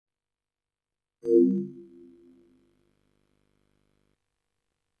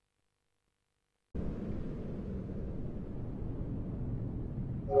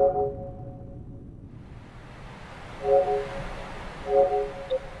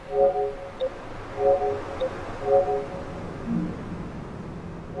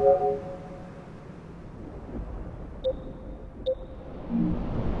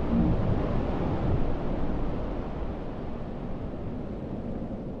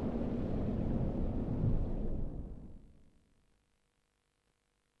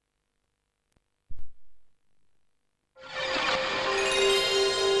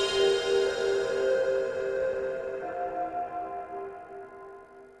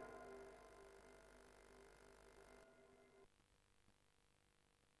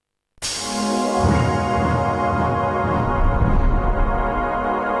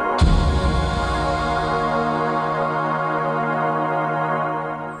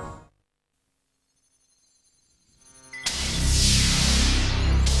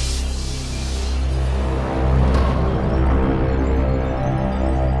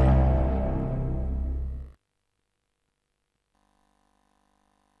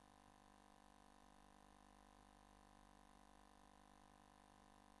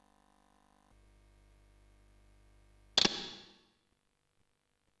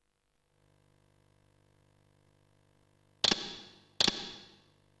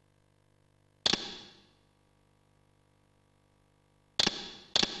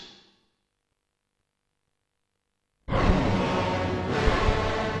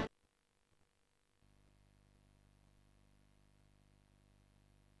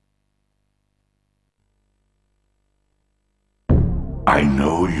I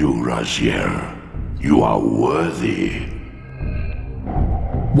know you, Raziel. You are worthy.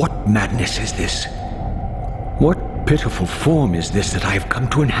 What madness is this? What pitiful form is this that I have come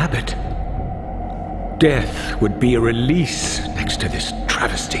to inhabit? Death would be a release next to this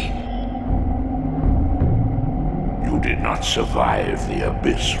travesty. You did not survive the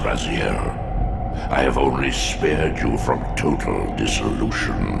abyss, Raziel. I have only spared you from total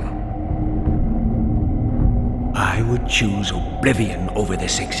dissolution. I would choose oblivion over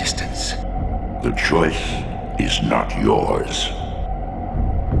this existence. The choice is not yours.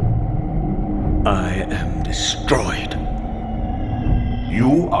 I am destroyed.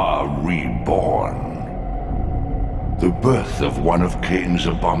 You are reborn. The birth of one of Cain's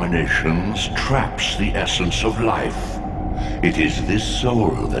abominations traps the essence of life. It is this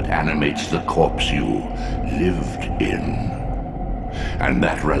soul that animates the corpse you lived in. And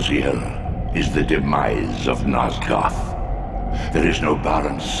that, Raziel, is the demise of Nosgoth. There is no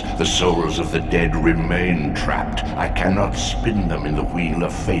balance. The souls of the dead remain trapped. I cannot spin them in the wheel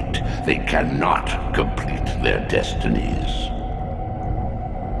of fate. They cannot complete their destinies.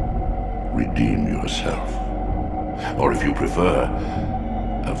 Redeem yourself. Or if you prefer,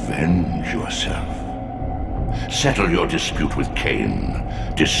 avenge yourself. Settle your dispute with Cain.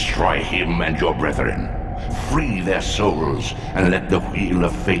 Destroy him and your brethren. Free their souls and let the wheel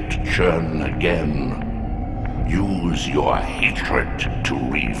of fate churn again. Use your hatred to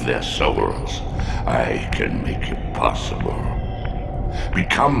reave their souls. I can make it possible.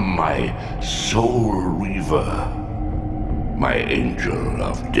 Become my soul reaver, my angel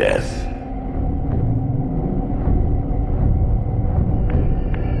of death.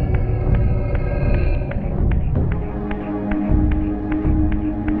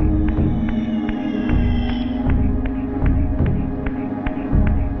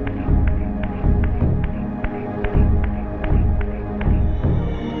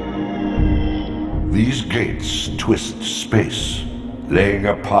 These gates twist space, laying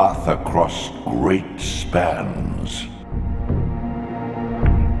a path across great spans.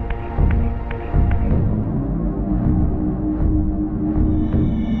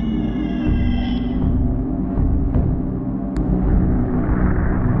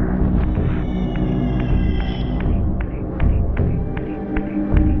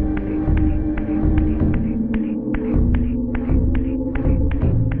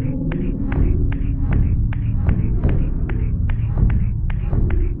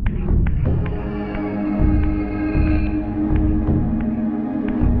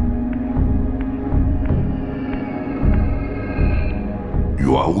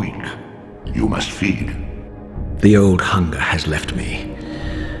 You are weak. You must feed. The old hunger has left me.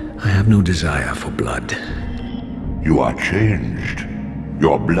 I have no desire for blood. You are changed.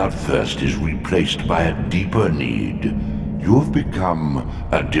 Your bloodthirst is replaced by a deeper need. You have become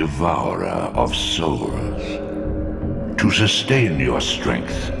a devourer of souls. To sustain your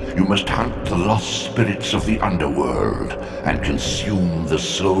strength, you must hunt the lost spirits of the underworld and consume the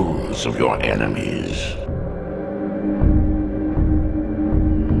souls of your enemies.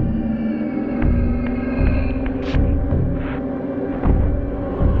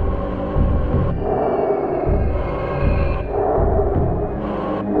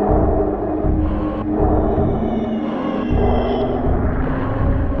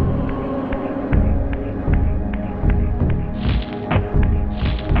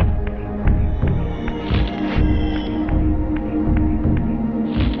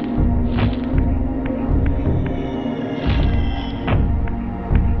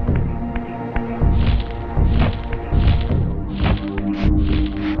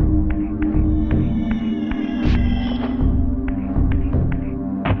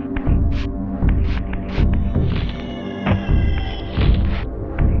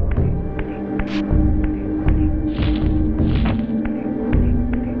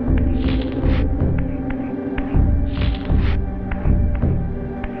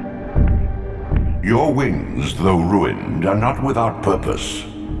 Your wings, though ruined, are not without purpose.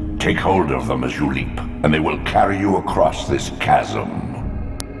 Take hold of them as you leap, and they will carry you across this chasm.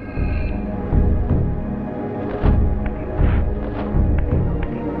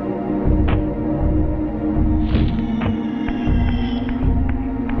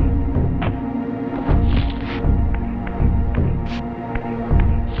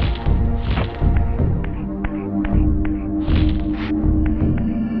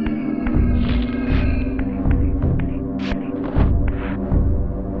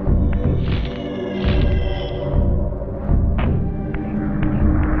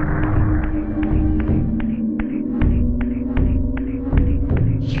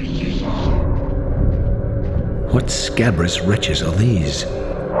 What scabrous wretches are these?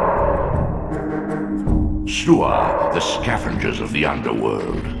 Ps2, the scavengers of the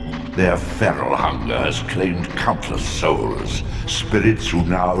underworld. Their feral hunger has claimed countless souls, spirits who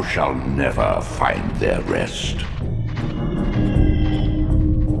now shall never find their rest.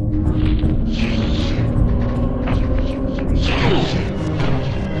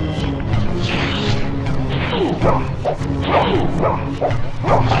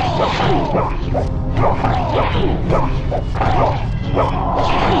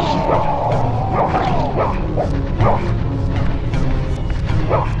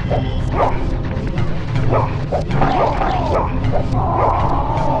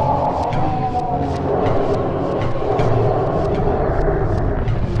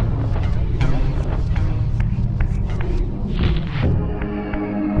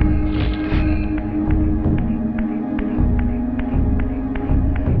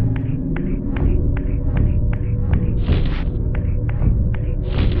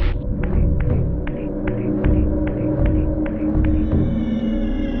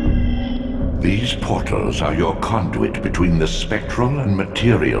 These portals are your conduit between the spectral and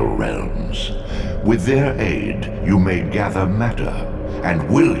material realms. With their aid, you may gather matter and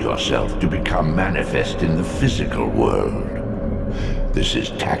will yourself to become manifest in the physical world. This is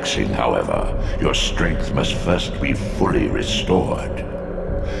taxing, however. Your strength must first be fully restored.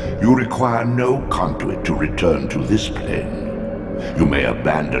 You require no conduit to return to this plane. You may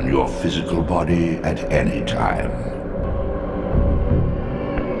abandon your physical body at any time.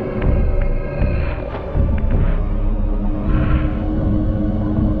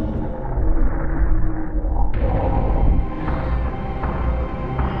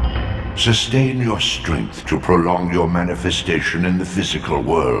 Sustain your strength to prolong your manifestation in the physical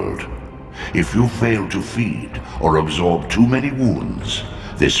world. If you fail to feed or absorb too many wounds,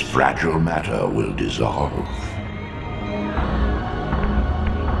 this fragile matter will dissolve.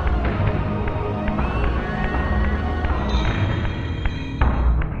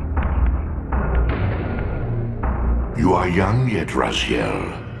 You are young yet,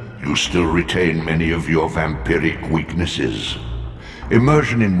 Raziel. You still retain many of your vampiric weaknesses.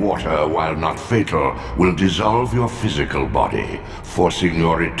 Immersion in water, while not fatal, will dissolve your physical body, forcing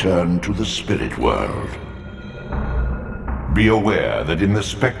your return to the spirit world. Be aware that in the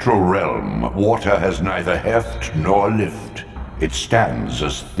spectral realm, water has neither heft nor lift. It stands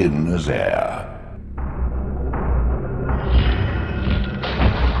as thin as air.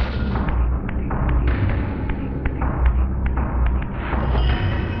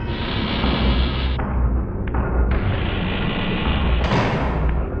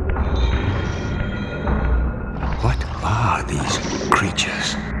 These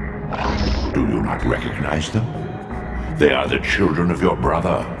creatures. Do you not recognize them? They are the children of your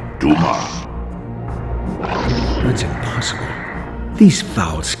brother, Duma. That's impossible. These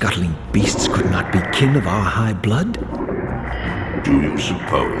foul, scuttling beasts could not be kin of our high blood. Do you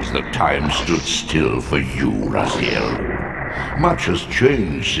suppose that time stood still for you, Raziel? Much has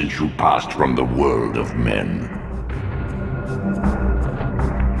changed since you passed from the world of men.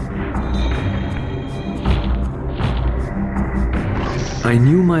 I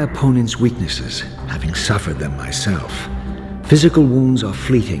knew my opponent's weaknesses, having suffered them myself. Physical wounds are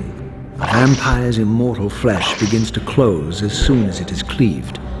fleeting. A vampire's immortal flesh begins to close as soon as it is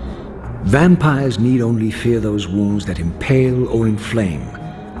cleaved. Vampires need only fear those wounds that impale or inflame.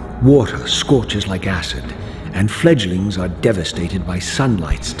 Water scorches like acid, and fledglings are devastated by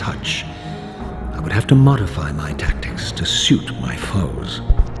sunlight's touch. I would have to modify my tactics to suit my foes.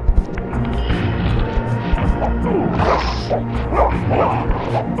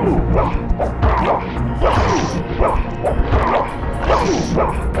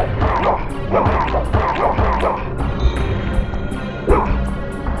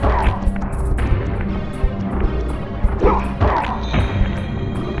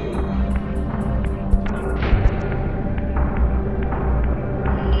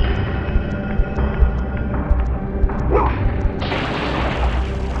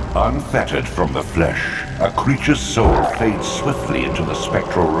 Unfettered from the flesh, a creature's soul fades swiftly into the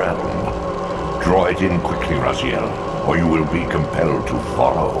spectral realm. Draw it in quickly, Raziel, or you will be compelled to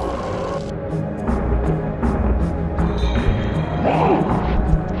follow.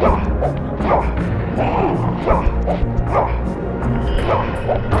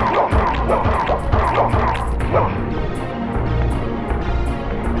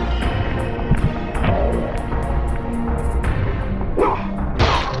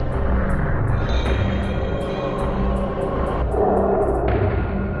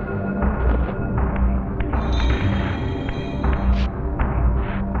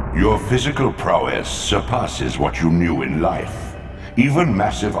 Your physical prowess surpasses what you knew in life. Even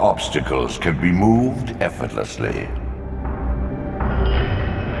massive obstacles can be moved effortlessly.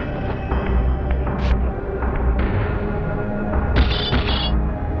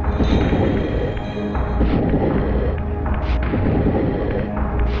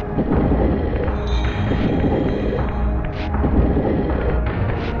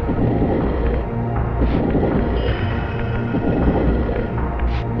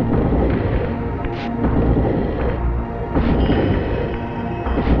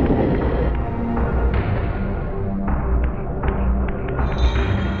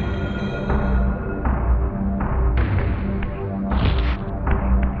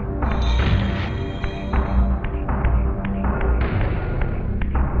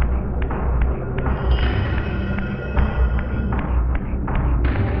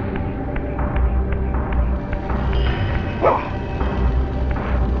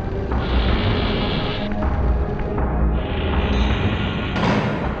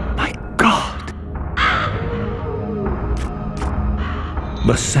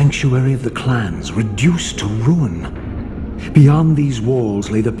 The sanctuary of the clans reduced to ruin. Beyond these walls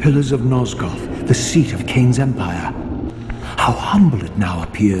lay the pillars of Nosgoth, the seat of Kain's empire. How humble it now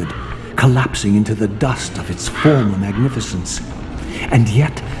appeared, collapsing into the dust of its former magnificence. And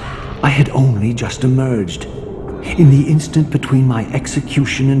yet, I had only just emerged. In the instant between my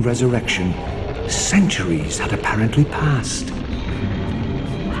execution and resurrection, centuries had apparently passed.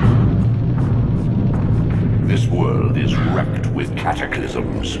 This world is wrecked with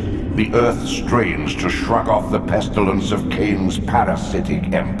cataclysms. The earth strains to shrug off the pestilence of Kain's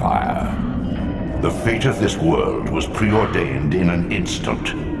parasitic empire. The fate of this world was preordained in an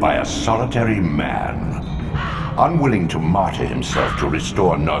instant by a solitary man. Unwilling to martyr himself to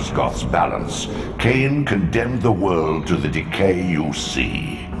restore Nosgoth's balance, Kain condemned the world to the decay you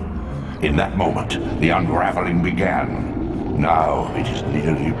see. In that moment, the unraveling began. Now it is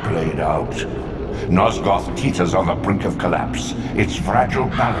nearly played out. Nosgoth teeters on the brink of collapse. Its fragile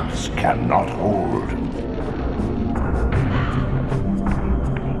balance cannot hold.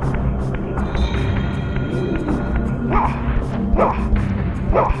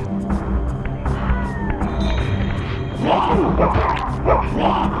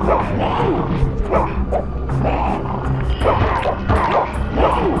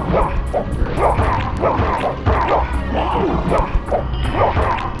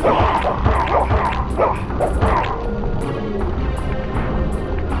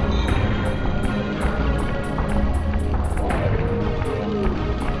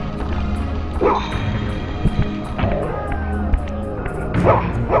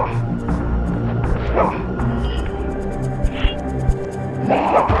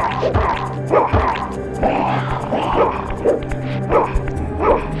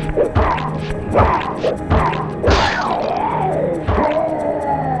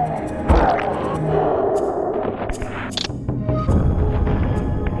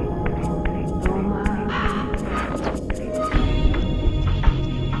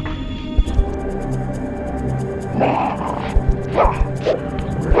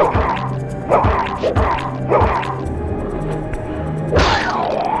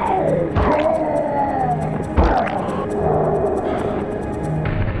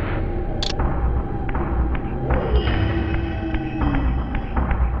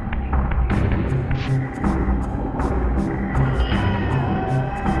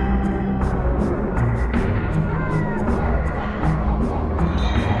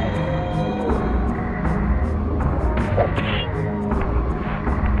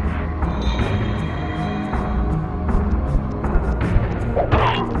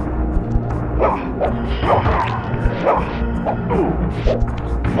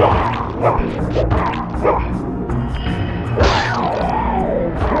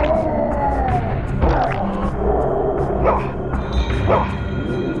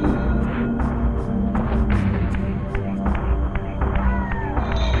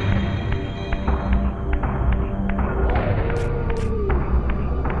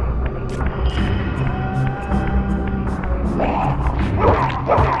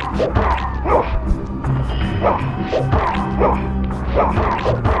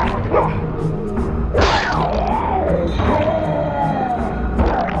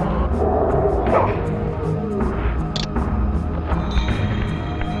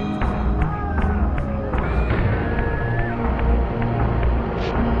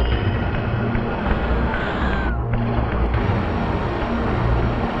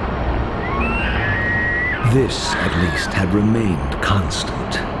 This, at least, had remained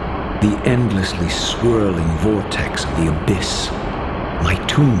constant. The endlessly swirling vortex of the abyss, my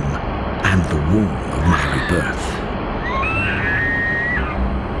tomb, and the womb of my rebirth.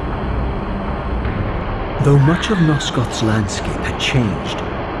 Though much of Nosgoth's landscape had changed,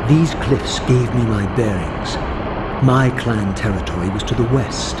 these cliffs gave me my bearings. My clan territory was to the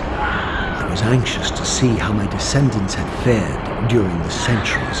west. I was anxious to see how my descendants had fared during the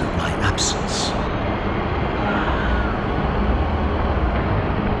centuries of my absence.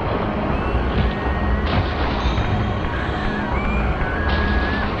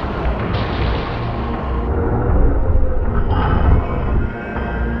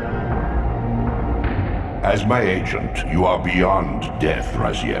 As my agent, you are beyond death,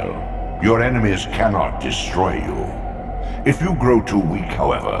 Raziel. Your enemies cannot destroy you. If you grow too weak,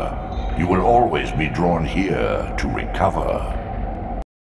 however, you will always be drawn here to recover.